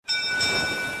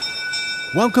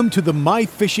Welcome to the My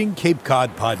Fishing Cape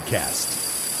Cod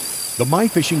podcast. The My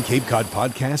Fishing Cape Cod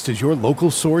podcast is your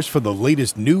local source for the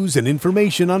latest news and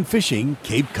information on fishing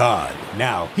Cape Cod.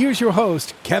 Now, here's your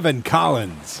host, Kevin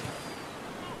Collins.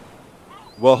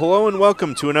 Well, hello and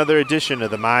welcome to another edition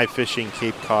of the My Fishing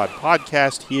Cape Cod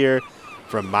podcast here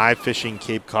from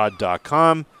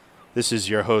myfishingcapecod.com. This is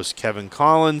your host, Kevin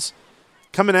Collins,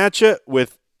 coming at you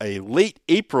with a late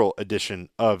April edition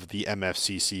of the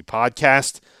MFCC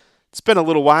podcast. It's been a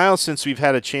little while since we've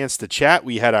had a chance to chat.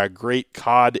 We had our great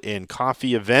cod and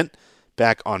coffee event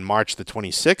back on March the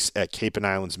 26th at Cape and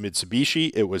Islands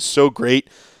Mitsubishi. It was so great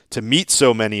to meet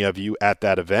so many of you at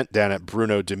that event down at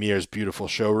Bruno Demir's beautiful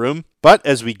showroom. But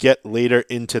as we get later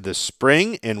into the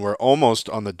spring, and we're almost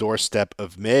on the doorstep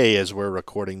of May as we're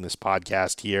recording this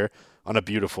podcast here on a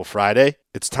beautiful Friday,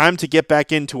 it's time to get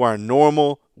back into our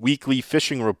normal weekly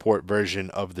fishing report version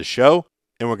of the show.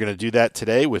 And we're going to do that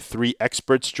today with three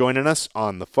experts joining us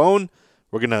on the phone.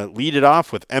 We're going to lead it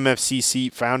off with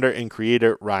MFCC founder and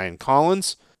creator Ryan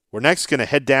Collins. We're next going to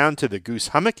head down to the Goose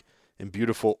Hummock in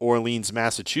beautiful Orleans,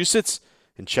 Massachusetts,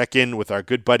 and check in with our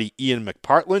good buddy Ian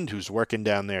McPartland, who's working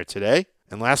down there today.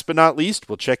 And last but not least,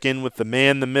 we'll check in with the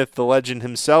man, the myth, the legend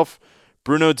himself,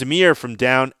 Bruno Demir from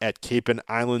down at Cape and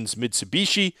Islands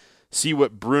Mitsubishi, see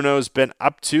what Bruno's been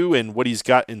up to and what he's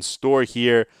got in store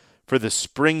here for the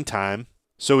springtime.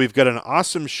 So we've got an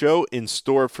awesome show in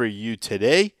store for you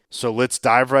today. So let's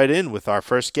dive right in with our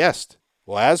first guest.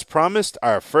 Well, as promised,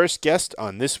 our first guest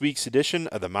on this week's edition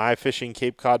of the My Fishing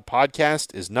Cape Cod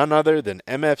podcast is none other than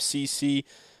MFCC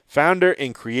founder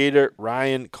and creator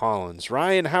Ryan Collins.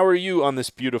 Ryan, how are you on this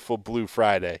beautiful Blue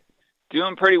Friday?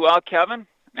 Doing pretty well, Kevin.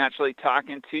 I'm actually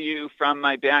talking to you from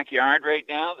my backyard right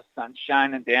now. The sun's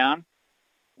shining down.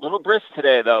 A little brisk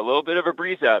today, though. A little bit of a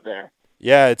breeze out there.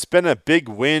 Yeah, it's been a big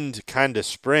wind kind of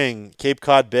spring. Cape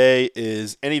Cod Bay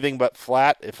is anything but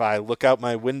flat. If I look out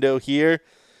my window here,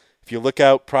 if you look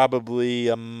out probably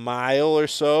a mile or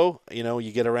so,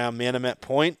 you get around Manomet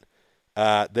Point,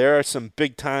 there are some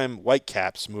big-time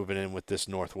whitecaps moving in with this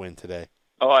north wind today.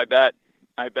 Oh, I bet.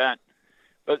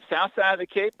 But south side of the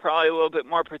Cape, probably a little bit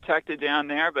more protected down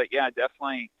there. But, yeah,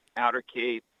 definitely outer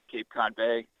Cape, Cape Cod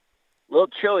Bay. A little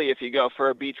chilly if you go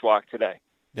for a beach walk today.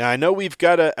 Now, I know we've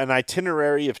got an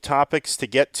itinerary of topics to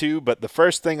get to, but the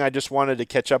first thing I just wanted to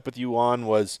catch up with you on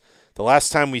was the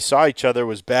last time we saw each other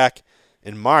was back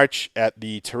in March at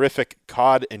the terrific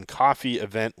cod and coffee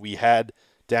event we had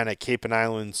down at Cape and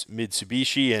Islands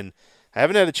Mitsubishi, and I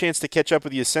haven't had a chance to catch up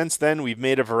with you since then. We've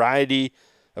made a variety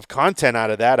of content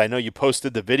out of that. I know you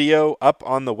posted the video up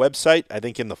on the website, I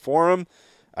think in the forum.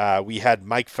 We had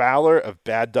Mike Fowler of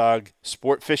Bad Dog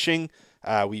Sport Fishing.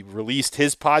 We released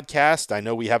his podcast. I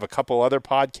know we have a couple other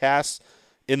podcasts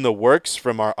in the works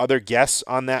from our other guests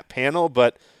on that panel,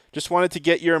 but just wanted to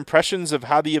get your impressions of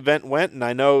how the event went, and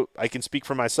I know I can speak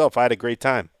for myself. I had a great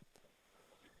time.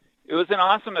 It was an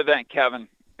awesome event, Kevin.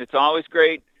 It's always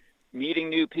great meeting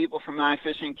new people from My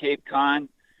Fishing Cape Cod,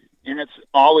 and it's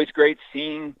always great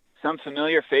seeing some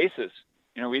familiar faces.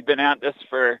 We've been at this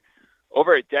for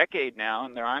over a decade now,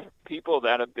 and there are people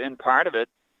that have been part of it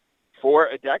for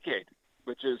a decade,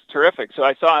 which is terrific. So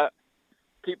I saw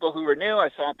people who were new. I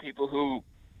saw people who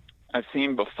I've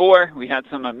seen before. We had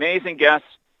some amazing guests.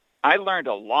 I learned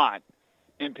a lot,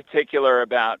 in particular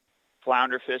about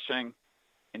flounder fishing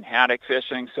and haddock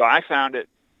fishing. So I found it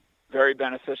very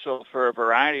beneficial for a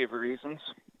variety of reasons.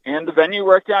 And the venue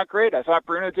worked out great. I thought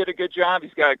Bruno did a good job.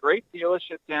 He's got a great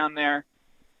dealership down there.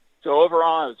 So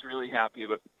overall, I was really happy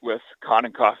with cod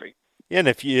and coffee. Yeah, and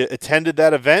if you attended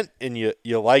that event and you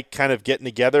like kind of getting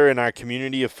together in our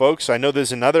community of folks, I know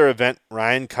there's another event,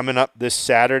 Ryan, coming up this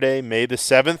Saturday, May the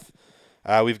 7th.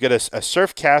 We've got a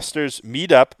Surfcasters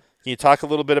meetup. Can you talk a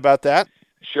little bit about that?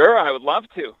 Sure, I would love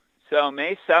to. So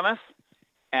May 7th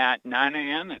at 9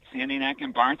 a.m. at Sandy Neck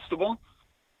and Barnstable.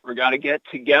 We're going to get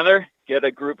together, get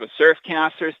a group of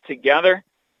surfcasters together,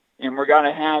 and we're going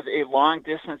to have a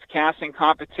long-distance casting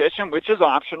competition, which is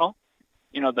optional.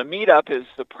 The meetup is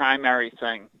the primary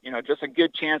thing. Just a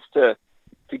good chance to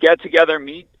get together,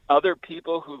 meet other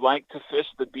people who like to fish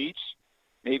the beach,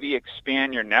 maybe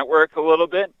expand your network a little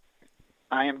bit.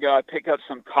 I am going to pick up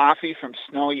some coffee from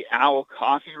Snowy Owl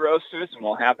Coffee Roasters, and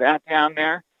we'll have that down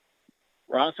there.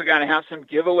 We're also going to have some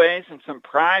giveaways and some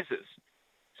prizes.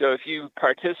 So if you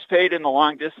participate in the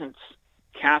long-distance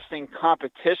casting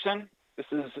competition, this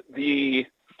is the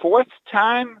fourth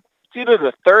time. It's either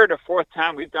the third or fourth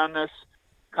time we've done this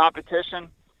competition.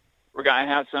 We're going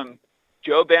to have some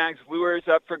Joe Bags lures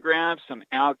up for grabs, some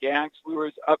Al Gags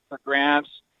lures up for grabs,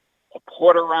 a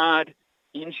porter rod,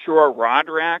 inshore rod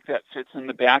rack that fits in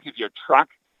the back of your truck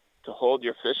to hold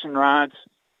your fishing rods.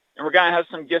 And we're going to have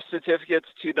some gift certificates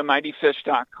to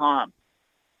themightyfish.com.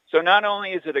 So not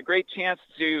only is it a great chance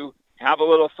to have a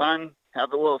little fun,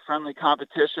 have a little friendly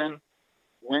competition,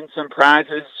 win some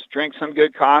prizes, drink some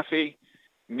good coffee,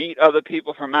 meet other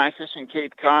people from My Fishing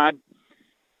Cape Cod.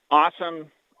 Awesome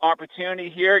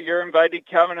opportunity here. You're invited,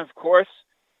 Kevin, of course.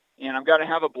 And I'm going to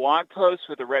have a blog post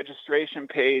with a registration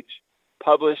page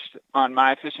published on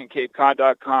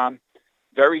myfishingcapecod.com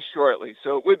very shortly.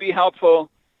 So it would be helpful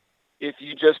if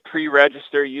you just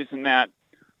pre-register using that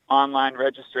online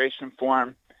registration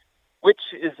form, which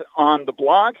is on the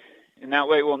blog, and that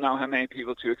way we'll know how many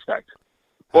people to expect.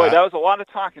 Boy, that was a lot of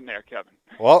talking there, Kevin.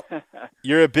 Well,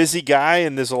 you're a busy guy,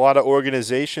 and there's a lot of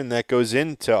organization that goes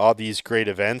into all these great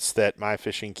events that My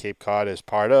Fishing Cape Cod is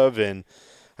part of. And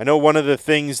I know one of the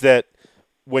things that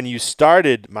when you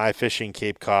started My Fishing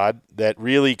Cape Cod that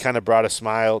really kind of brought a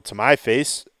smile to my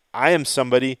face, I am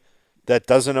somebody that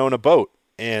doesn't own a boat.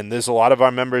 And there's a lot of our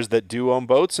members that do own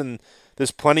boats, and there's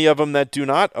plenty of them that do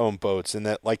not own boats and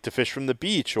that like to fish from the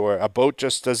beach, or a boat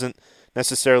just doesn't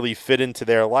necessarily fit into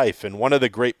their life. And one of the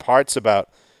great parts about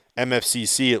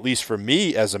MFCC, at least for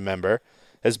me as a member,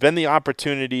 has been the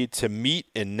opportunity to meet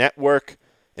and network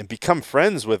and become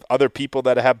friends with other people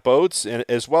that have boats, and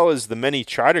as well as the many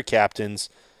charter captains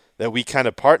that we kind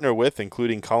of partner with,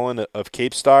 including Cullen of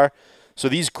Cape Star. So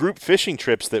these group fishing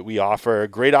trips that we offer are a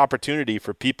great opportunity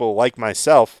for people like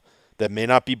myself that may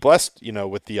not be blessed,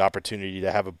 with the opportunity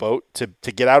to have a boat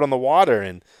to get out on the water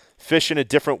and fish in a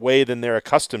different way than they're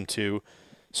accustomed to.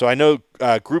 So I know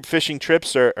group fishing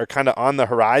trips are kind of on the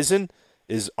horizon.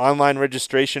 Is online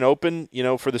registration open,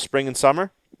 for the spring and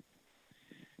summer?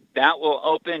 That will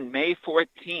open May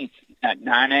 14th at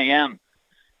 9 a.m.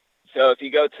 So if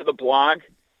you go to the blog,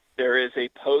 there is a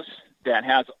post that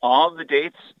has all the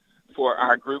dates for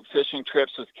our group fishing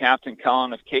trips with Captain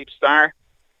Cullen of Cape Star.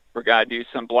 We're going to do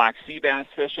some black sea bass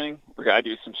fishing. We're going to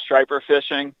do some striper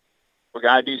fishing. We're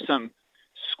going to do some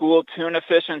school tuna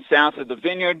fishing south of the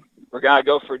vineyard. We're going to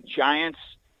go for giants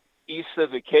east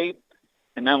of the Cape.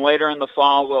 And then later in the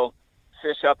fall, we'll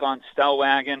fish up on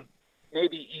Stellwagen,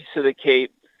 maybe east of the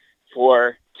Cape,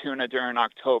 for tuna during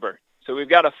October. So we've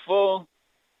got a full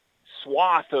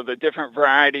swath of a different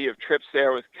variety of trips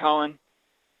there with Cullen.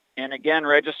 And again,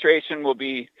 registration will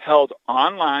be held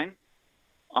online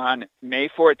on May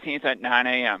 14th at 9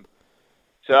 a.m.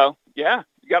 So, yeah,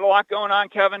 you got a lot going on,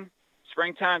 Kevin.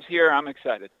 Springtime's here. I'm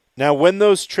excited. Now, when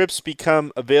those trips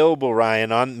become available,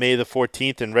 Ryan, on May the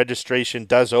 14th, and registration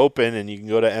does open, and you can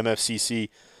go to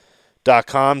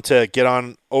mfcc.com to get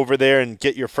on over there and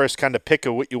get your first kind of pick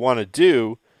of what you want to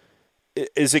do,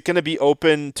 is it going to be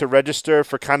open to register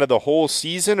for kind of the whole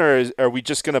season, or are we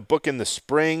just going to book in the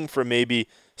spring for maybe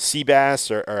sea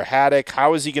bass or haddock?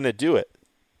 How is he going to do it?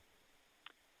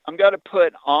 I'm going to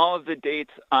put all of the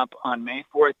dates up on May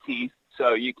 14th,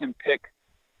 so you can pick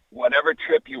whatever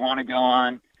trip you want to go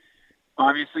on.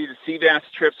 Obviously, the sea bass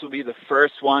trips will be the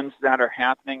first ones that are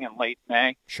happening in late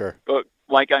May. Sure. But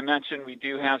like I mentioned, we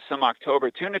do have some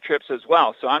October tuna trips as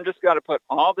well. So I'm just going to put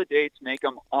all the dates, make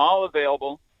them all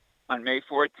available on May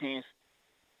 14th.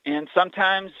 And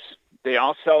sometimes they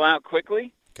all sell out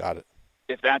quickly. Got it.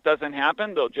 If that doesn't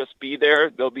happen, they'll just be there.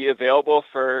 They'll be available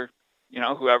for,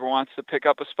 whoever wants to pick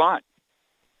up a spot.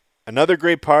 Another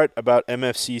great part about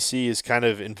MFCC is kind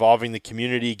of involving the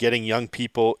community, getting young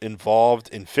people involved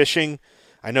in fishing.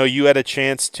 I know you had a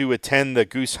chance to attend the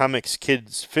Goose Hummock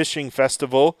Kids Fishing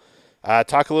Festival.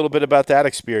 Talk a little bit about that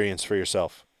experience for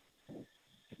yourself.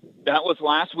 That was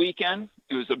last weekend.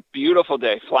 It was a beautiful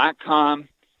day, flat calm.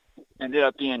 Ended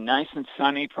up being nice and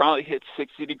sunny, probably hit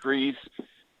 60 degrees.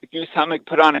 The Goose Hummock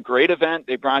put on a great event.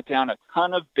 They brought down a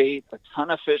ton of bait, a ton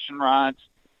of fishing rods.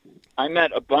 I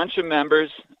met a bunch of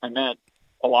members. I met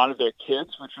a lot of their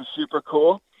kids, which was super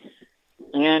cool.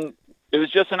 And it was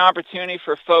just an opportunity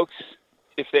for folks,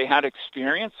 if they had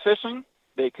experience fishing,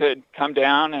 they could come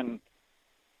down and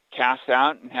cast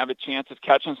out and have a chance of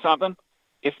catching something.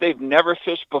 If they've never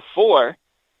fished before,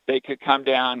 they could come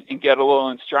down and get a little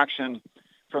instruction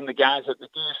from the guys at the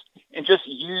Goose and just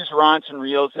use rods and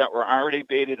reels that were already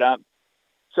baited up.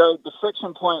 So the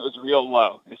friction point was real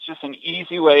low. It's just an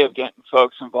easy way of getting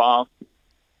folks involved.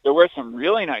 There were some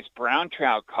really nice brown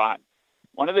trout caught.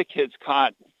 One of the kids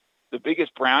caught the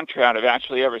biggest brown trout I've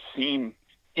actually ever seen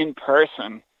in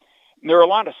person. And there were a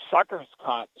lot of suckers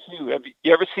caught, too. Have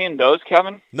you ever seen those,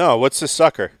 Kevin? No, what's a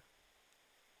sucker?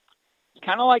 It's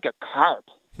kind of like a carp.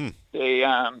 They,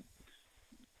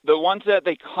 the ones that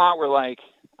they caught were like,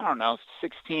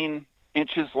 16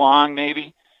 inches long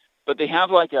maybe. But they have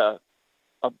like a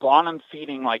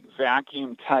bottom-feeding, like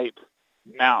vacuum-type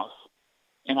mouth.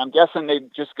 And I'm guessing they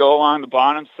just go along the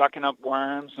bottom, sucking up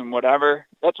worms and whatever.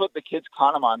 That's what the kids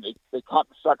caught them on. They caught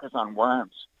the suckers on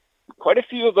worms. Quite a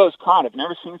few of those caught. I've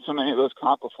never seen so many of those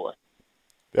caught before.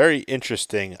 Very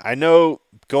interesting. I know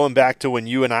going back to when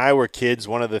you and I were kids,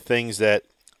 one of the things that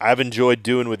I've enjoyed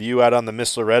doing with you out on the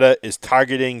Miss Loretta is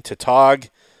targeting tautog.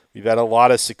 We've had a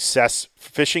lot of success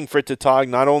fishing for tautog,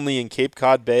 not only in Cape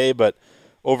Cod Bay, but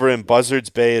over in Buzzards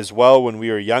Bay as well when we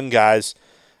were young guys.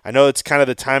 I know it's kind of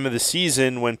the time of the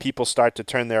season when people start to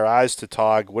turn their eyes to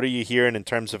tautog. What are you hearing in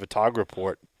terms of a tautog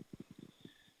report?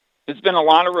 There's been a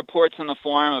lot of reports in the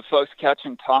forum of folks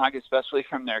catching tautog, especially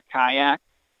from their kayak.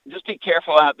 Just be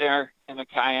careful out there in the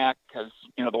kayak because,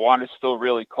 the water's still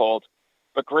really cold.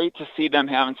 But great to see them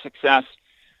having success.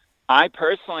 I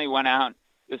personally went out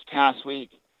this past week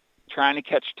trying to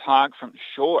catch tautog from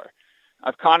shore.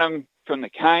 I've caught them from the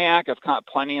kayak. I've caught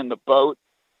plenty in the boat.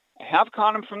 I have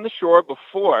caught them from the shore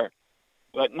before,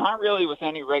 but not really with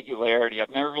any regularity. I've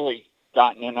never really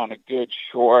gotten in on a good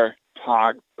shore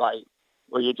tautog bite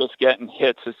where you're just getting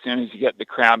hits as soon as you get the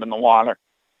crab in the water.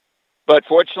 But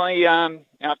fortunately,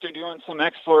 after doing some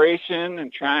exploration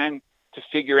and trying to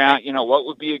figure out, what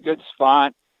would be a good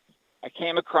spot, I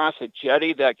came across a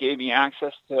jetty that gave me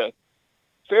access to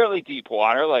fairly deep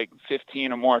water, like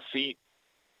 15 or more feet.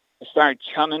 I started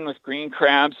chumming with green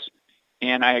crabs,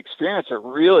 and I experienced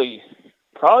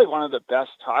probably one of the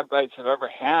best tautog bites I've ever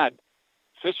had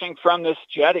fishing from this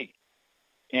jetty.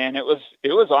 And it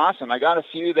was awesome. I got a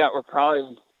few that were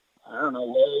probably,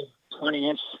 low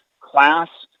 20-inch class,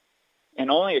 and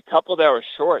only a couple that were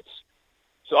shorts.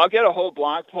 So I'll get a whole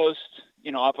blog post,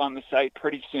 up on the site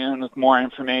pretty soon with more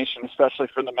information, especially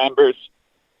for the members,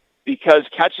 because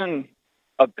catching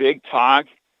a big tautog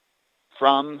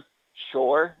from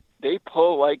shore, they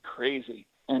pull like crazy,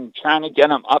 and trying to get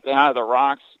them up out of the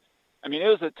rocks. I mean, it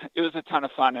was a ton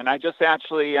of fun, and I just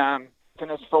actually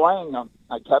finished filleting them.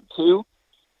 I kept 2,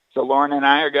 so Lauren and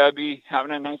I are going to be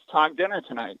having a nice tautog dinner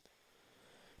tonight.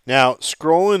 Now,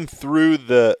 scrolling through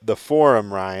the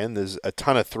forum, Ryan, there's a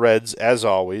ton of threads, as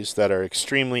always, that are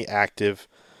extremely active.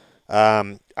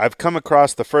 I've come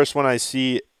across, the first one I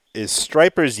see is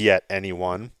Stripers Yet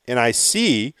Anyone? And I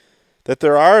see that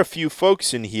there are a few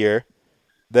folks in here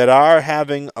that are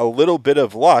having a little bit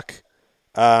of luck,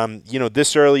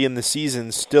 this early in the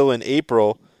season, still in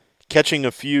April, catching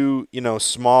a few,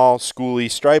 small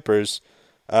schoolie stripers,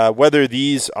 whether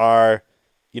these are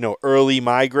early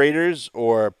migrators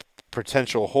or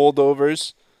potential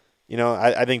holdovers.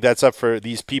 I think that's up for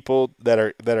these people that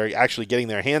are actually getting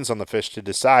their hands on the fish to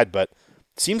decide, but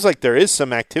it seems like there is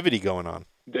some activity going on.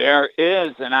 There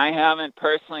is, and I haven't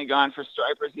personally gone for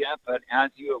stripers yet, but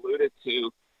as you alluded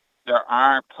to, there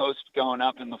are posts going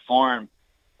up in the forum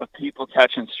of people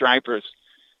catching stripers.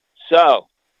 So,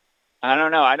 I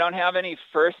don't know. I don't have any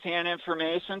firsthand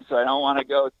information, so I don't want to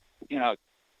go,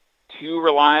 too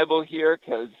reliable here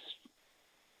because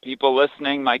people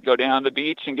listening might go down the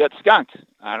beach and get skunked.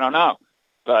 I don't know.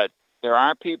 But there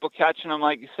are people catching them,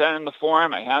 like you said, in the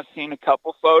forum. I have seen a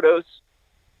couple photos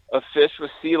of fish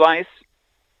with sea lice.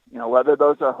 Whether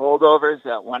those are holdovers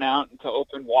that went out into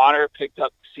open water, picked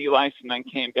up sea lice, and then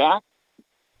came back,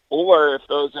 or if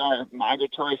those are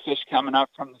migratory fish coming up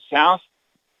from the south,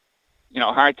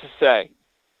 hard to say.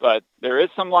 But there is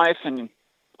some life, and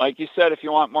like you said, if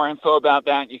you want more info about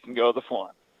that, you can go to the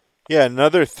forum. Yeah,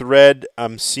 another thread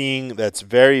I'm seeing that's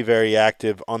very, very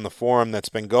active on the forum that's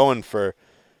been going for,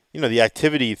 the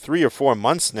activity 3 or 4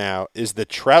 months now is the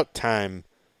trout time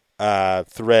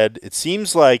thread. It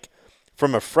seems like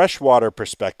from a freshwater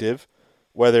perspective,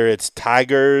 whether it's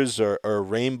tigers or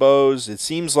rainbows, it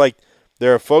seems like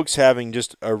there are folks having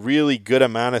just a really good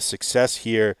amount of success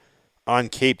here on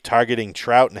Cape targeting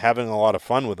trout and having a lot of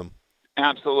fun with them.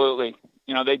 Absolutely.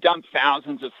 They dump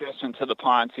thousands of fish into the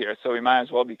ponds here, so we might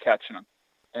as well be catching them.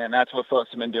 And that's what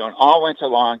folks have been doing all winter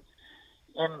long.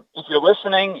 And if you're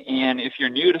listening and if you're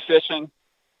new to fishing,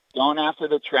 going after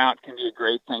the trout can be a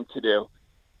great thing to do.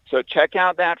 So check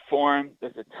out that forum.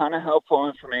 There's a ton of helpful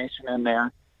information in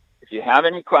there. If you have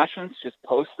any questions, just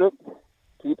post it.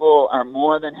 People are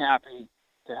more than happy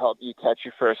to help you catch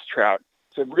your first trout.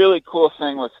 It's a really cool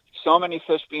thing with so many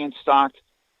fish being stocked.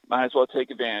 Might as well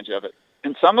take advantage of it.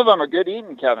 And some of them are good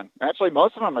eating, Kevin. Actually,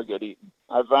 most of them are good eating.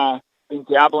 I've been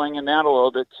dabbling in that a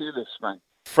little bit too this spring.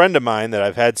 A friend of mine that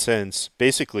I've had since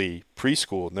basically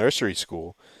preschool, nursery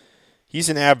school, he's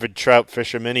an avid trout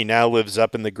fisherman. He now lives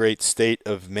up in the great state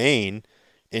of Maine,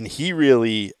 and he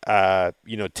really,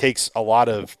 takes a lot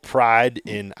of pride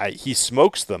in. He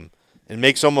smokes them and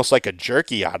makes almost like a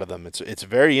jerky out of them. It's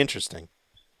very interesting.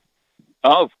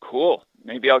 Oh, cool.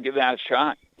 Maybe I'll give that a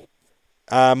shot.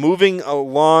 Moving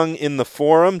along in the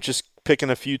forum, just picking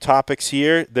a few topics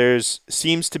here. There's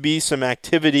seems to be some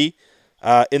activity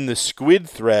in the Squid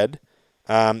thread.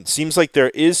 Seems like there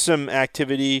is some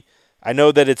activity. I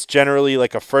know that it's generally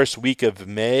like a first week of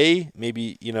May,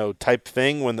 maybe, type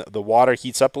thing when the water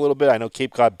heats up a little bit. I know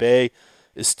Cape Cod Bay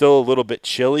is still a little bit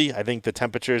chilly. I think the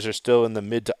temperatures are still in the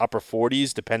mid to upper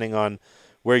 40s, depending on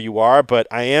where you are. But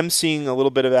I am seeing a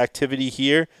little bit of activity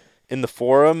here in the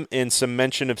forum and some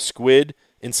mention of squid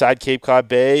inside Cape Cod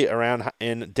Bay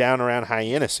down around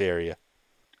Hyannis area.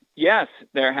 Yes,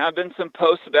 there have been some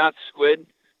posts about squid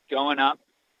going up.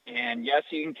 And yes,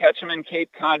 you can catch them in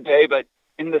Cape Cod Bay, but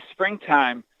in the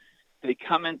springtime, they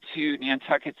come into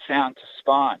Nantucket Sound to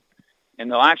spawn.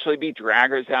 And there'll actually be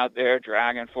draggers out there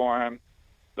dragging for them.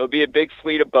 There'll be a big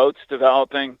fleet of boats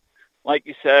developing, like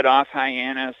you said, off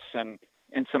Hyannis and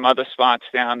in some other spots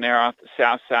down there off the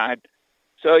south side.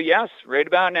 So yes, right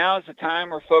about now is the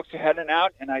time where folks are heading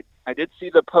out. And I did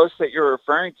see the post that you're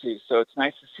referring to. So it's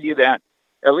nice to see that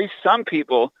at least some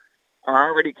people are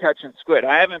already catching squid.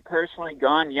 I haven't personally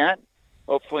gone yet.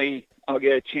 Hopefully I'll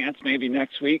get a chance maybe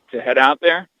next week to head out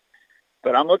there.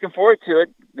 But I'm looking forward to it.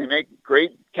 They make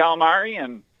great calamari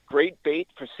and great bait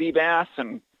for sea bass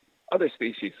and other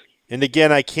species. And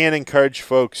again, I can't encourage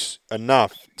folks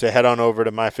enough to head on over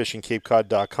to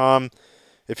myfishingcapecod.com.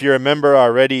 If you're a member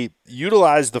already,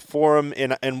 utilize the forum.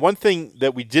 And one thing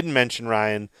that we didn't mention,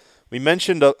 Ryan, we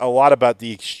mentioned a lot about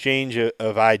the exchange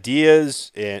of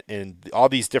ideas and all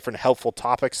these different helpful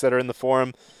topics that are in the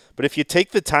forum. But if you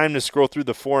take the time to scroll through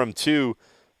the forum too,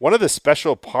 one of the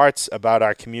special parts about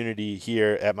our community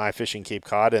here at My Fishing Cape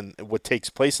Cod and what takes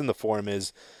place in the forum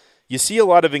is you see a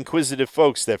lot of inquisitive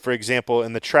folks that, for example,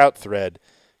 in the trout thread,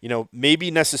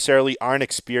 maybe necessarily aren't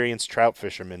experienced trout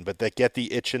fishermen, but that get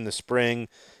the itch in the spring,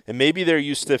 and maybe they're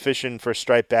used to fishing for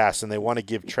striped bass and they want to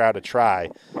give trout a try.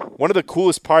 One of the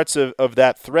coolest parts of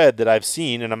that thread that I've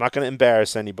seen, and I'm not going to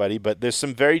embarrass anybody, but there's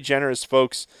some very generous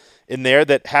folks in there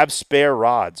that have spare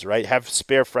rods, right? Have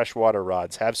spare freshwater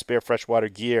rods, have spare freshwater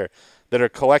gear that are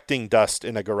collecting dust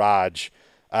in a garage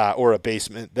or a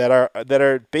basement that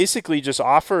are basically just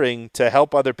offering to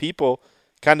help other people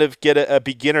kind of get a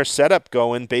beginner setup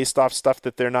going based off stuff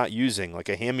that they're not using, like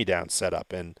a hand-me-down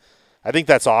setup. And I think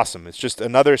that's awesome. It's just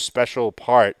another special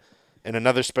part and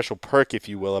another special perk, if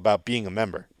you will, about being a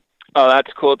member. Oh,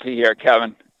 that's cool to hear,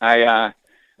 Kevin. I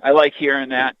like hearing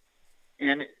that.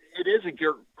 And it is a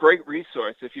great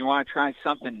resource if you want to try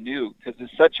something new, because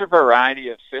there's such a variety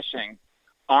of fishing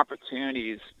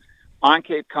opportunities on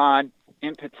Cape Cod,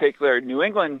 in particular, New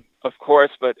England, of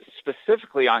course, but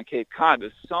specifically on Cape Cod.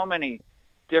 There's so many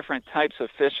different types of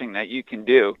fishing that you can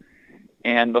do.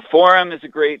 And the forum is a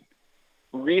great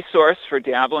resource for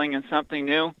dabbling in something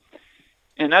new.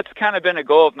 And that's kind of been a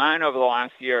goal of mine over the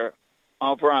last year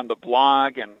over on the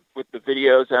blog and with the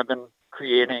videos I've been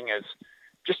creating, is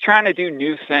just trying to do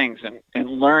new things and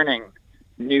learning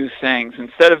new things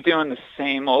instead of doing the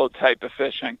same old type of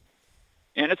fishing.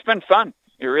 And it's been fun.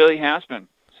 It really has been.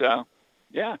 So,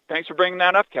 yeah, thanks for bringing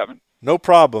that up, Kevin. No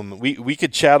problem. We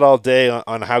could chat all day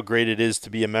on how great it is to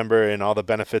be a member and all the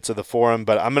benefits of the forum,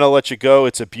 but I'm going to let you go.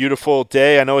 It's a beautiful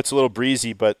day. I know it's a little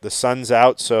breezy, but the sun's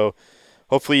out, so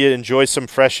hopefully you enjoy some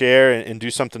fresh air and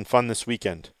do something fun this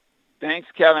weekend. Thanks,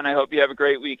 Kevin. I hope you have a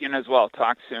great weekend as well.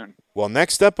 Talk soon. Well,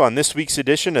 next up on this week's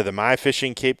edition of the My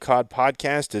Fishing Cape Cod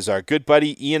podcast is our good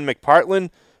buddy Ian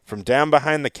McPartland from down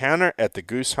behind the counter at the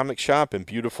Goose Hummock Shop in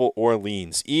beautiful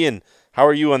Orleans. Ian, how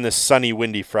are you on this sunny,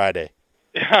 windy Friday?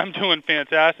 Yeah, I'm doing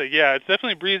fantastic. Yeah, it's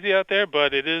definitely breezy out there,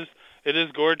 but it is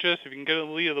gorgeous. If you can get a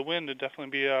lee of the wind, it'd definitely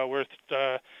be worth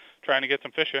trying to get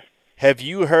some fish here. Have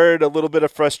you heard a little bit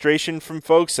of frustration from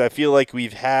folks? I feel like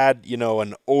we've had,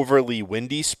 an overly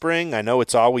windy spring. I know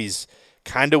it's always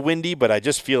kind of windy, but I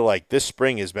just feel like this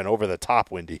spring has been over the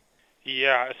top windy.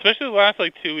 Yeah, especially the last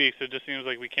 2 weeks. It just seems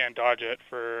like we can't dodge it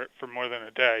for more than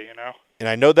a day, And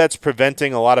I know that's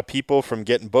preventing a lot of people from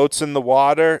getting boats in the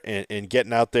water and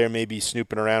getting out there, maybe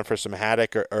snooping around for some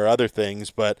haddock or other things.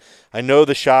 But I know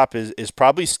the shop is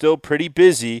probably still pretty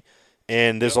busy,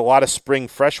 and there's a lot of spring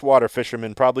freshwater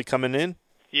fishermen probably coming in.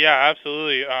 Yeah,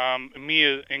 absolutely. Me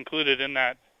is included in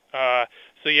that.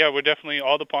 So yeah, we're definitely,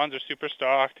 all the ponds are super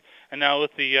stocked, and now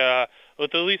with the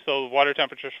least the water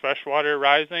temperatures, freshwater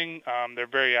rising, they're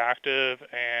very active,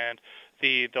 and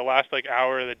the last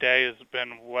hour of the day has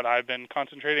been what I've been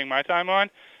concentrating my time on.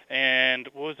 And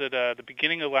what was it? The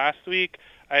beginning of last week,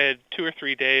 I had 2 or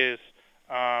 3 days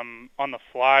on the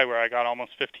fly where I got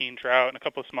almost 15 trout and a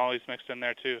couple of smallies mixed in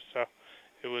there too. So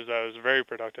it was very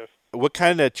productive. What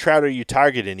kind of trout are you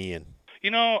targeting, Ian?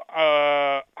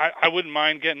 I wouldn't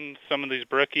mind getting some of these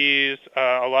brookies.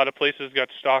 A lot of places got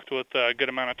stocked with a good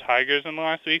amount of tigers in the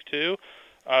last week too.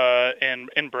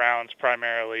 and browns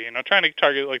primarily. Trying to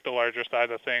target like the larger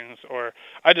side of things. Or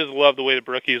I just love the way the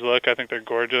brookies look. I think they're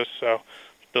gorgeous. So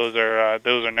those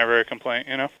are never a complaint.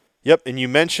 Yep, and you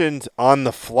mentioned on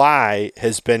the fly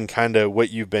has been kind of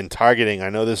what you've been targeting. I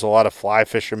know there's a lot of fly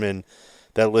fishermen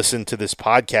that listen to this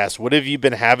podcast. What have you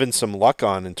been having some luck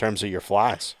on in terms of your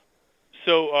flies?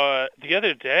 So the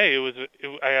other day,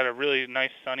 I had a really nice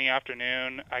sunny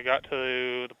afternoon. I got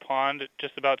to the pond at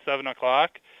just about 7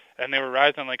 o'clock, and they were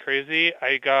rising like crazy.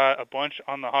 I got a bunch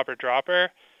on the hopper dropper,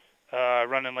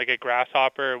 running like a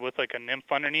grasshopper with like a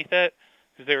nymph underneath it,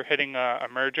 because they were hitting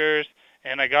emergers.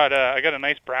 And I got a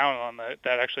nice brown on that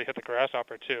actually hit the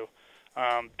grasshopper too.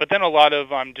 But then a lot of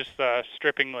just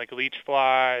stripping like leech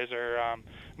flies or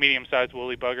medium-sized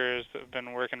woolly buggers have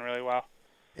been working really well.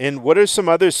 And what are some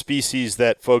other species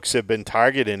that folks have been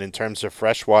targeting in terms of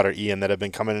freshwater, Ian, that have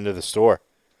been coming into the store?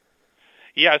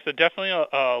 Yeah, so definitely a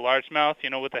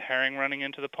largemouth. With the herring running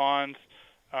into the ponds,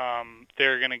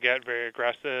 they're going to get very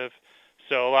aggressive.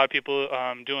 So a lot of people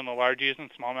doing the largies and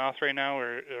smallmouth right now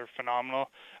are phenomenal.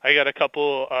 I got a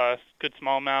couple good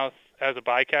smallmouth as a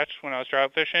bycatch when I was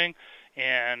trout fishing,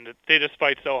 and they just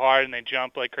fight so hard and they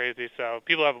jump like crazy. So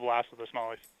people have a blast with the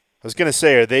smallies. I was going to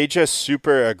say, are they just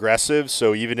super aggressive?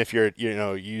 So even if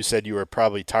you said you were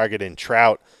probably targeting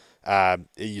trout,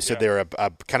 you said they were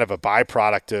a kind of a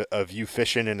byproduct of you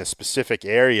fishing in a specific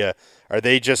area. Are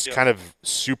they just kind of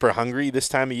super hungry this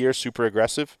time of year, super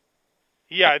aggressive?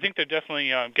 Yeah, I think they're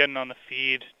definitely getting on the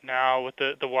feed now with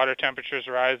the water temperatures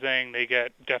rising. They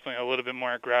get definitely a little bit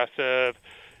more aggressive.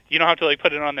 You don't have to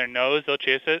put it on their nose; they'll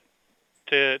chase it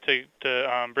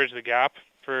to bridge the gap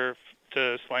to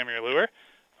slam your lure.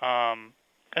 And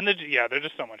they're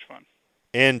just so much fun.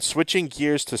 And switching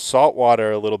gears to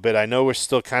saltwater a little bit, I know we're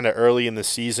still kind of early in the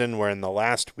season. We're in the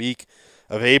last week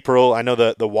of April. I know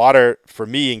the water for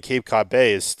me in Cape Cod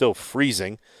Bay is still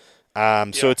freezing.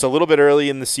 So it's a little bit early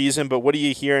in the season, but what do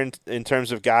you hear in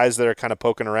terms of guys that are kind of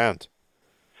poking around?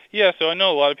 Yeah, so I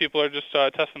know a lot of people are just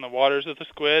testing the waters of the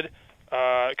squid.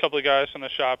 A couple of guys from the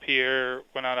shop here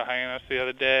went out of Hyannis the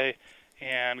other day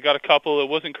and got a couple. It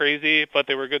wasn't crazy, but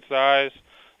they were good size.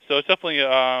 So it's definitely,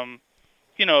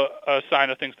 a sign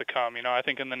of things to come. I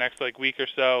think in the next week or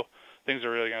so, things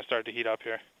are really going to start to heat up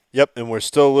here. Yep, and we're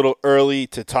still a little early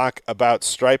to talk about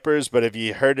stripers, but have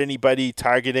you heard anybody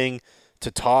targeting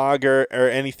Tautog or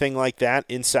anything like that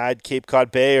inside Cape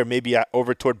Cod Bay or maybe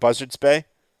over toward Buzzards Bay?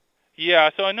 Yeah,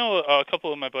 so I know a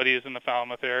couple of my buddies in the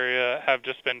Falmouth area have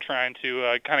just been trying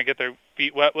to kind of get their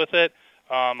feet wet with it.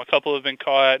 A couple have been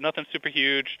caught, nothing super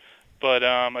huge, but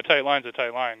a tight line's a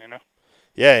tight line,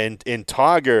 Yeah, and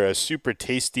tog are a super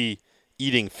tasty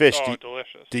eating fish.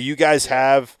 Delicious. Do you guys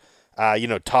have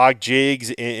tog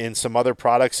jigs and some other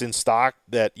products in stock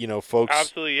that, folks?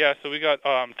 Absolutely, yeah. So we got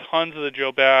tons of the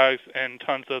Joe bags and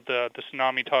tons of the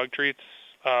Tsunami tog treats.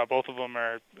 Both of them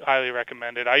are highly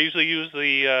recommended. I usually use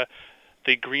the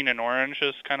green and orange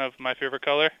as kind of my favorite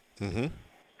color. Mm-hmm.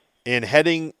 And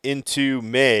heading into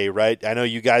May, right? I know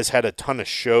you guys had a ton of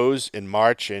shows in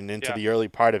March and into the early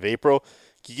part of April.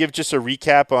 Can you give just a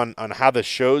recap on how the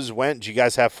shows went? Did you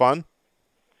guys have fun?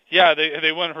 Yeah,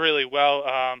 they went really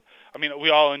well. We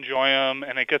all enjoy them,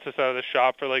 and it gets us out of the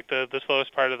shop for the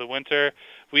slowest part of the winter.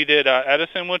 We did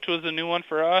Edison, which was a new one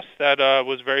for us. That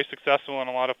was very successful and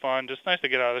a lot of fun. Just nice to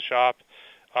get out of the shop.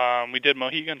 We did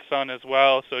Mohegan Sun as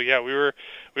well. So yeah, we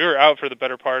were out for the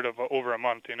better part of over a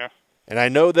month. And I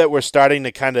know that we're starting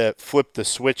to kind of flip the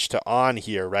switch to on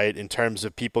here, right? In terms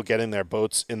of people getting their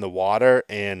boats in the water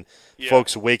and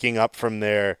folks waking up from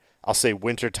their, I'll say,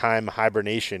 wintertime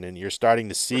hibernation. And you're starting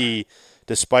to see,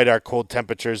 despite our cold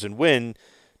temperatures and wind,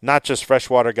 not just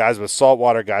freshwater guys, but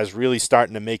saltwater guys really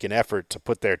starting to make an effort to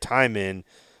put their time in.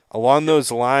 Along those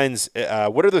lines,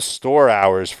 what are the store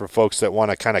hours for folks that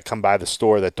want to kind of come by the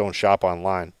store that don't shop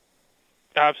online?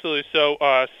 Absolutely.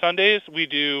 So Sundays we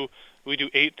do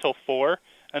 8 till 4,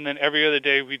 and then every other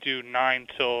day we do 9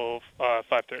 till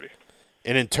 5:30.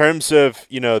 And in terms of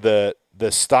the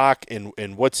stock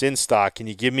and what's in stock, can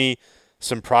you give me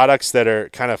some products that are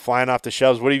kind of flying off the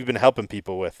shelves? What have you been helping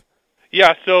people with?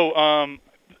 Yeah, so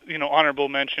honorable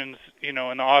mentions. In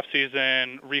the off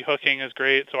season, rehooking is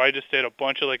great. So I just did a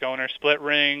bunch of owner split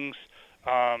rings.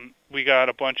 We got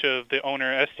a bunch of the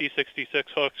owner ST66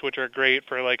 hooks, which are great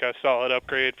for a solid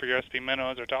upgrade for your SP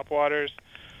minnows or topwaters.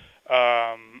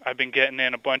 I've been getting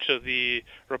in a bunch of the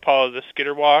Rapala the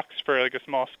skitter walks for a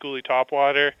small schoolie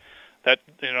topwater. That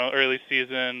early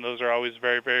season, those are always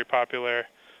very, very popular.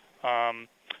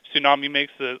 Tsunami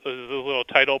makes the little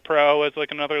Tidal Pro as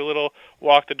another little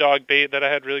walk the dog bait that I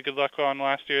had really good luck on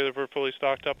last year that we're fully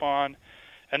stocked up on.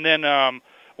 And then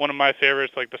one of my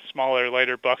favorites, like the smaller,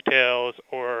 lighter bucktails,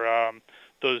 or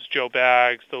those Joe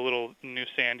bags, the little new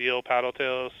sand eel paddle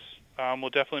tails, will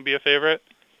definitely be a favorite.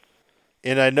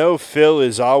 And I know Phil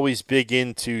is always big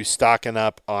into stocking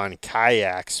up on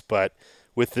kayaks, but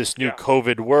with this new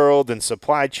COVID world and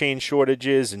supply chain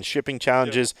shortages and shipping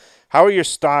challenges, how are your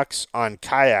stocks on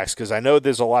kayaks? Because I know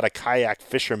there's a lot of kayak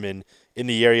fishermen in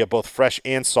the area, both fresh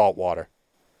and saltwater.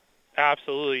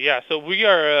 Absolutely, yeah. So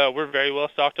we're very well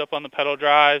stocked up on the pedal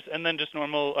drives, and then just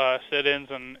normal sit-ins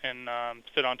and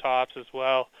sit-on tops as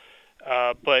well.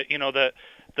 But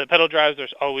the pedal drives are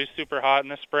always super hot in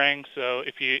the spring, so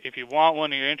if you want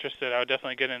one and you're interested, I would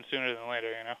definitely get in sooner than later.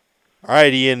 All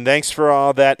right, Ian, thanks for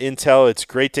all that intel. It's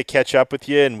great to catch up with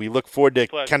you, and we look forward to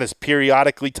kind of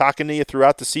periodically talking to you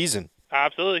throughout the season.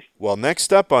 Absolutely. Well,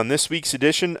 next up on this week's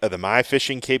edition of the My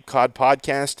Fishing Cape Cod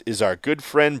podcast is our good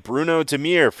friend Bruno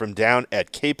Demir from down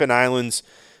at Cape and Islands,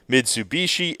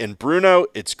 Mitsubishi. And Bruno,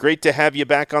 it's great to have you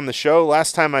back on the show.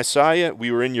 Last time I saw you,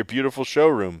 we were in your beautiful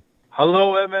showroom.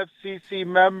 Hello, MFCC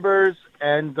members,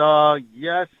 and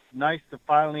yes, nice to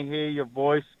finally hear your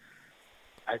voice.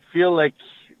 I feel like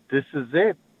this is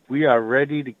it. We are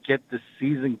ready to get the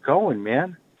season going,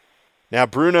 man. Now,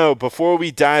 Bruno, before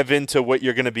we dive into what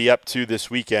you're going to be up to this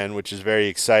weekend, which is very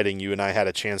exciting, you and I had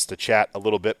a chance to chat a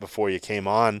little bit before you came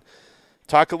on.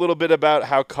 Talk a little bit about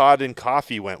how Cod and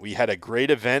Coffee went. We had a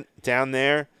great event down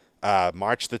there,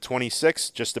 March the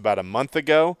 26th, just about a month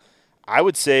ago. I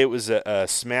would say it was a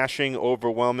smashing,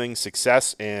 overwhelming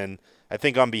success, and I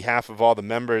think on behalf of all the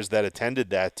members that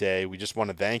attended that day, we just want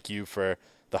to thank you for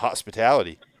the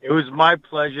hospitality. It was my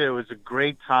pleasure. It was a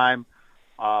great time.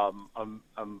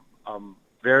 I'm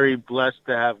very blessed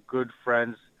to have good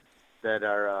friends that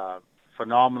are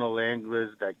phenomenal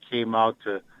anglers that came out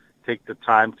to take the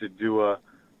time to do a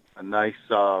nice,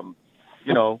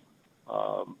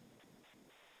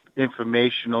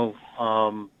 informational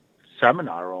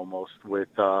seminar almost with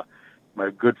my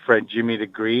good friend Jimmy the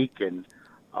Greek and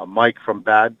Mike from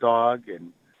Bad Dog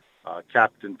and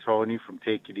Captain Tony from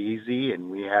Take It Easy.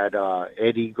 And we had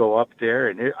Eddie go up there,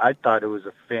 and I thought it was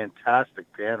a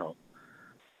fantastic panel.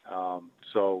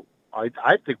 So I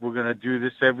think we're going to do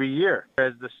this every year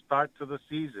as the start to the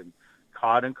season,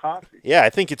 Cod and Coffee. Yeah, I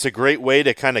think it's a great way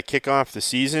to kind of kick off the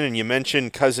season. And you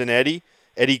mentioned Cousin Eddie.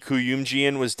 Eddie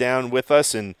Kuyumjian was down with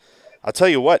us, and I'll tell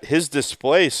you what, his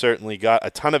display certainly got a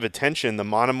ton of attention. The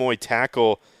Monomoy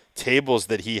tackle tables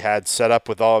that he had set up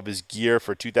with all of his gear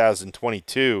for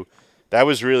 2022, that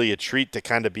was really a treat to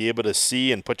kind of be able to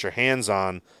see and put your hands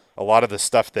on a lot of the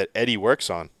stuff that Eddie works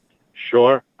on.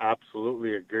 Sure,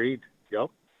 absolutely agreed. Yep.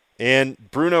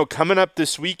 And Bruno, coming up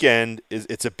this weekend,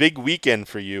 it's a big weekend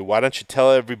for you. Why don't you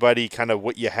tell everybody kind of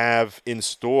what you have in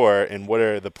store and what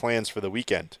are the plans for the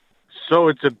weekend? So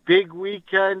it's a big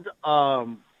weekend. I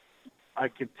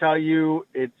can tell you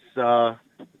it's a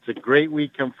great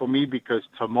weekend for me because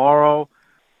tomorrow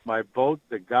my boat,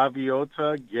 the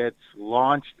Gaviota, gets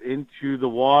launched into the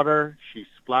water. She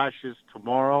splashes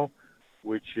tomorrow,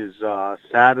 which is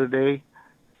Saturday.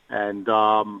 And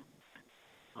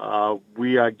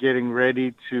we are getting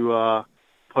ready to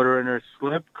put her in her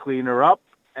slip, clean her up,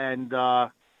 and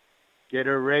get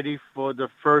her ready for the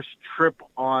first trip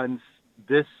on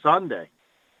this Sunday,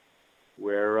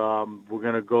 where we're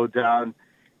going to go down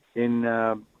in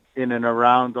and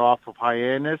around off of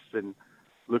Hyannis and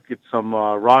look at some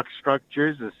rock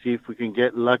structures and see if we can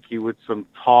get lucky with some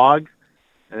tautog.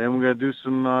 And then we're going to do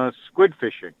some squid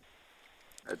fishing.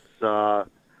 That's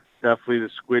definitely the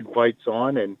squid bite's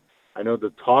on, and I know the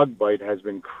tautog bite has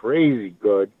been crazy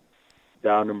good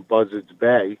down in Buzzards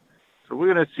Bay. So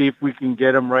we're going to see if we can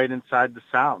get them right inside the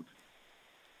sound.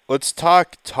 Let's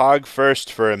talk tautog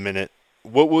first for a minute.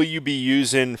 What will you be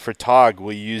using for tautog?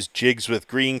 Will you use jigs with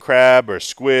green crab or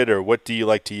squid, or what do you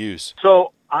like to use?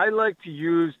 So I like to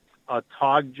use a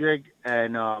tautog jig,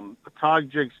 and a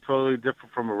tautog jig's totally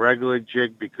different from a regular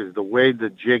jig because the way the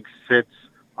jig sits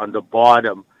on the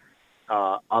bottom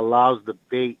allows the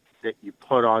bait that you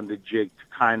put on the jig to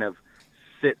kind of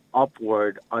sit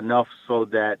upward enough so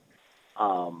that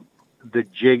the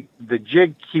jig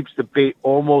keeps the bait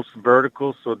almost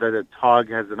vertical so that a tautog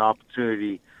has an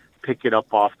opportunity to pick it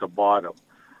up off the bottom.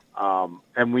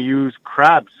 And we use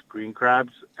crabs, green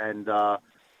crabs, and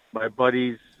my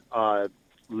buddies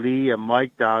Lee and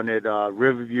Mike down at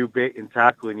Riverview Bait and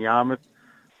Tackle in Yarmouth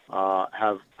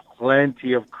have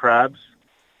plenty of crabs,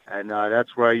 and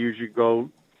that's where I usually go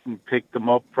and pick them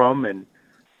up from, and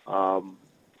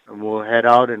we'll head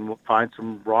out and we'll find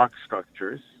some rock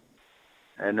structures,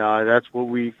 and that's what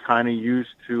we kind of use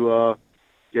to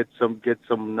get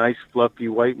some nice fluffy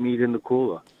white meat in the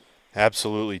cooler.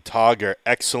 Absolutely. Tautog are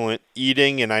excellent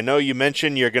eating, and I know you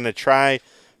mentioned you're going to try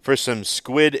for some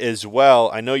squid as well.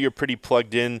 I know you're pretty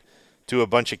plugged in to a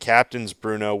bunch of captains,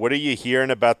 Bruno. What are you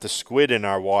hearing about the squid in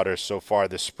our waters so far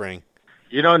this spring?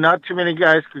 Not too many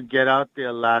guys could get out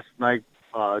there last night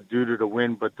due to the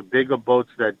wind, but the bigger boats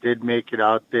that did make it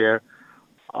out there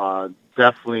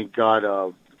definitely got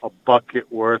a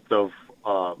bucket worth of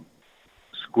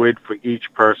squid for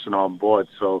each person on board.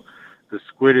 So the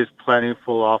squid is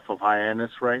plentiful off of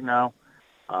Hyannis right now.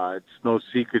 It's no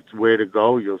secret where to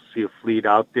go. You'll see a fleet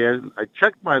out there. I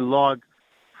checked my log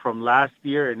from last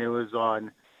year, and it was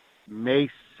on May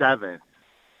 7th,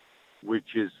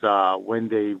 which is when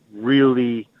they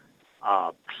really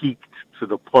peaked to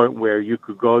the point where you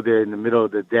could go there in the middle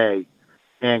of the day,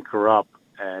 anchor up,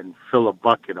 and fill a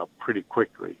bucket up pretty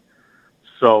quickly.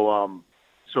 So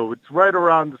it's right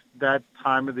around that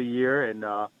time of the year, and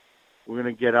we're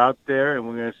going to get out there, and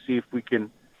we're going to see if we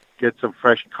can get some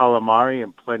fresh calamari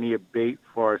and plenty of bait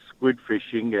for our squid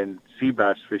fishing and sea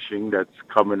bass fishing that's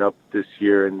coming up this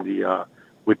year in the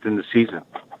within the season.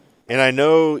 And I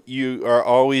know you are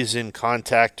always in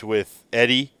contact with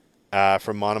Eddie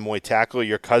from Monomoy Tackle,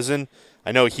 your cousin.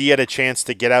 I know he had a chance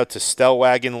to get out to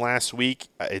Stellwagen last week.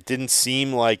 It didn't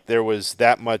seem like there was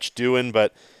that much doing,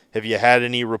 but have you had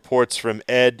any reports from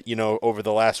Ed, over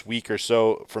the last week or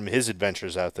so from his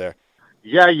adventures out there?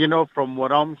 Yeah, from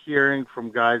what I'm hearing from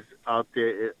guys out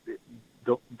there,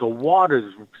 the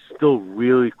water's still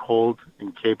really cold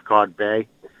in Cape Cod Bay.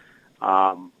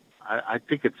 I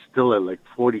think it's still at like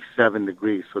 47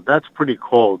 degrees, so that's pretty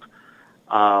cold.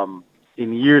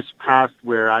 In years past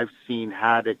where I've seen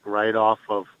haddock right off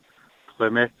of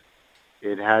Plymouth,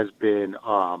 it has been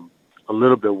a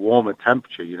little bit warmer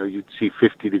temperature. You'd see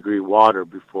 50-degree water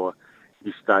before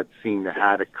you start seeing the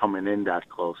haddock coming in that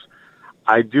close.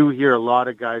 I do hear a lot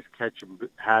of guys catching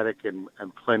haddock and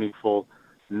plentiful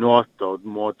north, though,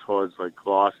 more towards like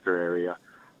Gloucester area.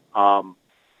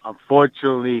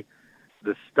 Unfortunately,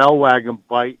 the Stellwagen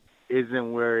bite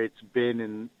isn't where it's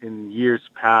been in years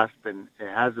past, and it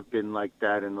hasn't been like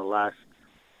that in the last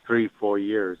 3-4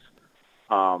 years.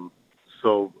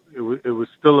 So it was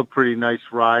still a pretty nice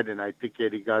ride, and I think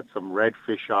Eddie got some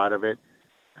redfish out of it.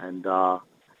 And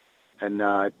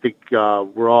I think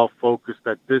we're all focused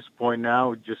at this point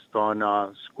now just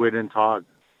on squid and tautog.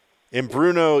 And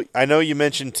Bruno, I know you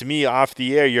mentioned to me off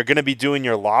the air you're going to be doing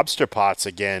your lobster pots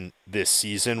again this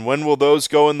season. When will those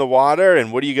go in the water,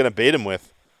 and what are you going to bait them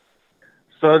with?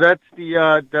 So that's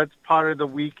part of the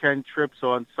weekend trip.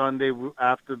 So on Sunday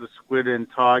after the squid and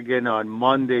tautog, on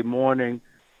Monday morning,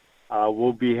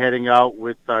 we'll be heading out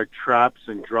with our traps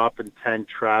and dropping 10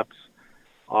 traps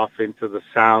off into the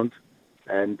Sound.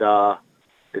 And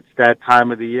it's that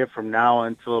time of the year from now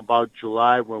until about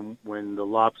July when the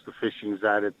lobster fishing is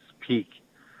at its peak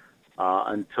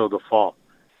until the fall.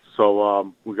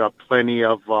 So we got plenty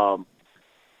of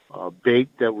bait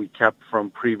that we kept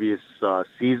from previous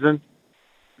season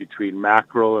between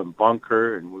mackerel and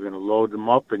bunker, and we're going to load them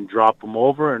up and drop them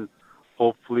over, and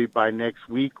hopefully by next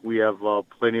week we have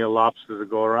plenty of lobster to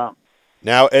go around.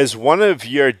 Now, as one of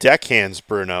your deckhands,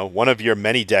 Bruno, one of your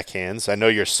many deckhands, I know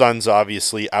your sons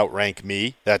obviously outrank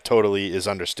me. That totally is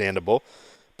understandable.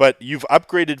 But you've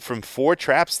upgraded from 4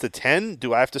 traps to 10.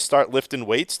 Do I have to start lifting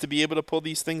weights to be able to pull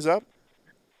these things up?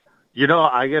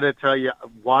 I got to tell you,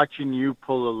 watching you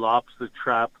pull a lobster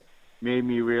trap made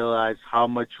me realize how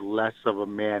much less of a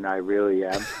man I really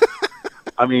am.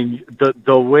 I mean,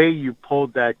 the way you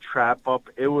pulled that trap up,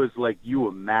 it was like you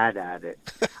were mad at it.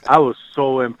 I was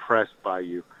so impressed by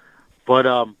you. But,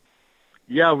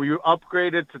 we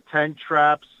upgraded to 10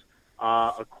 traps.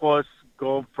 Of course,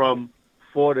 going from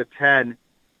 4 to 10,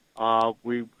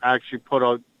 we actually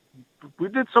we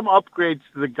did some upgrades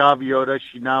to the Gaviota.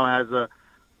 She now has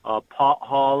a pot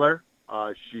hauler.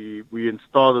 We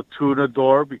installed a tuna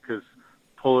door because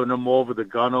pulling them over the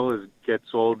gunnel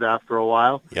gets old after a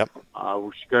while. Yep.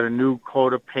 She got a new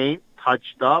coat of paint,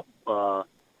 touched up.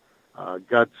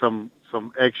 Got some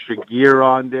extra gear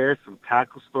on there, some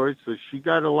tackle storage. So she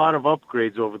got a lot of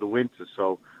upgrades over the winter.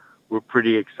 So we're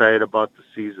pretty excited about the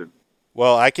season.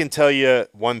 Well, I can tell you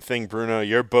one thing, Bruno.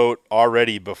 Your boat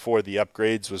already before the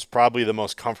upgrades was probably the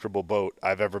most comfortable boat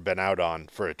I've ever been out on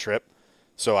for a trip.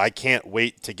 So I can't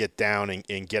wait to get down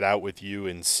and get out with you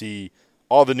and see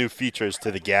all the new features to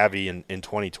the Gavi in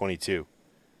 2022.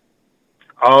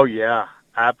 Oh, yeah,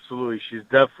 absolutely. She's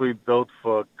definitely built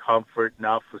for comfort,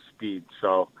 not for speed.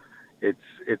 So these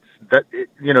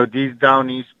down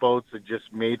east boats are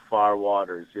just made for our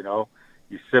waters, You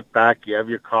sit back, you have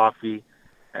your coffee,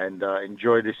 and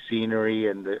enjoy the scenery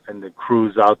and the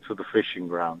cruise out to the fishing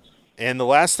grounds. And the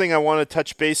last thing I want to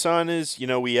touch base on is,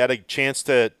 we had a chance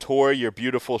to tour your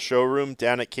beautiful showroom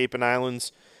down at Cape and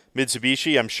Islands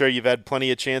Mitsubishi. I'm sure you've had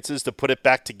plenty of chances to put it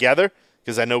back together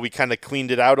because I know we kind of cleaned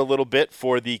it out a little bit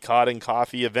for the Cod and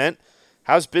Coffee event.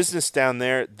 How's business down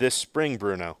there this spring,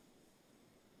 Bruno?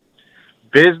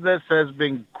 Business has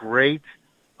been great.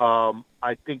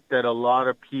 I think that a lot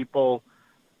of people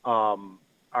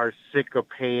are sick of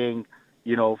paying,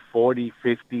 $40,000,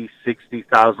 $50,000,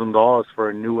 $60,000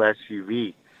 for a new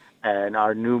SUV. And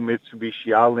our new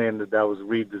Mitsubishi Outlander that was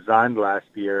redesigned last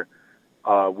year,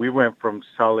 we went from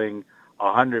selling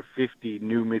 150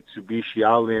 new Mitsubishi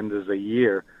Outlanders a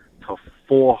year to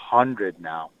 400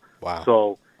 now. Wow.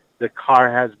 So the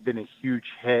car has been a huge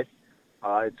hit.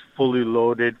 It's fully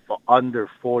loaded for under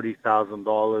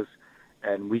 $40,000,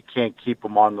 and we can't keep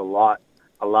them on the lot.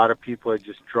 A lot of people are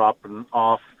just dropping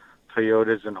off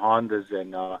Toyotas and Hondas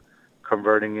and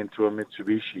converting into a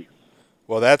Mitsubishi.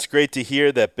 Well, that's great to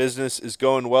hear that business is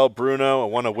going well, Bruno. I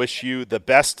want to wish you the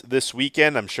best this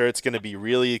weekend. I'm sure it's going to be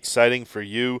really exciting for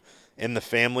you and the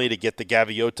family to get the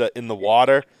Gaviota in the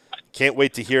water. Can't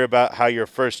wait to hear about how your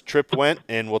first trip went,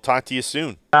 and we'll talk to you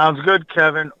soon. Sounds good,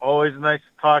 Kevin. Always nice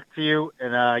to talk to you,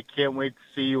 and I can't wait to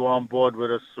see you on board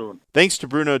with us soon. Thanks to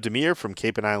Bruno Demir from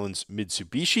Cape and Islands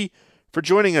Mitsubishi for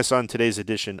joining us on today's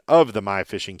edition of the My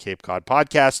Fishing Cape Cod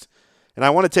podcast. And I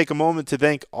want to take a moment to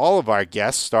thank all of our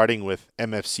guests, starting with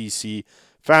MFCC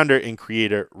founder and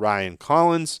creator Ryan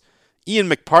Collins, Ian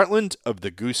McPartland of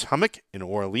the Goose Hummock in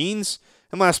Orleans,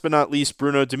 and last but not least,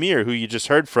 Bruno Demir, who you just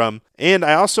heard from. And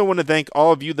I also want to thank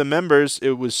all of you, the members.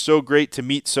 It was so great to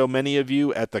meet so many of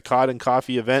you at the Cod and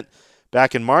Coffee event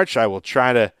back in March. I will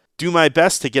try to do my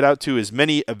best to get out to as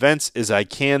many events as I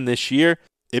can this year.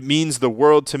 It means the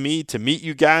world to me to meet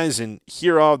you guys and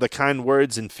hear all the kind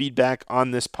words and feedback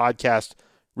on this podcast.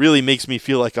 Really makes me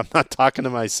feel like I'm not talking to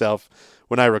myself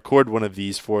when I record one of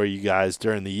these for you guys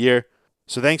during the year.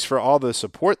 So thanks for all the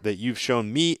support that you've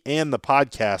shown me and the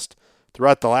podcast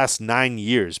throughout the last 9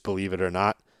 years, believe it or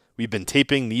not. We've been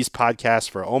taping these podcasts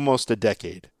for almost a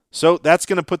decade. So that's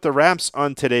going to put the wraps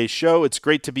on today's show. It's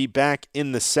great to be back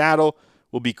in the saddle.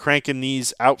 We'll be cranking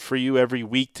these out for you every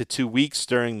week to 2 weeks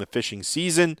during the fishing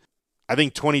season. I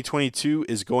think 2022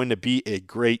 is going to be a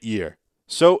great year.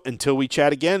 So until we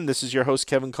chat again, this is your host,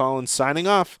 Kevin Collins, signing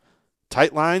off.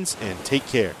 Tight lines and take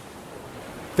care.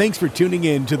 Thanks for tuning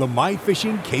in to the My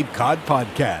Fishing Cape Cod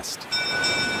podcast.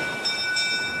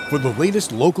 For the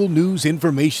latest local news,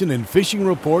 information, and fishing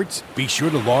reports, be sure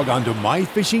to log on to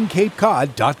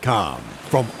myfishingcapecod.com.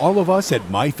 From all of us at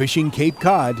My Fishing Cape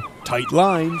Cod, tight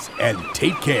lines and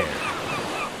take care.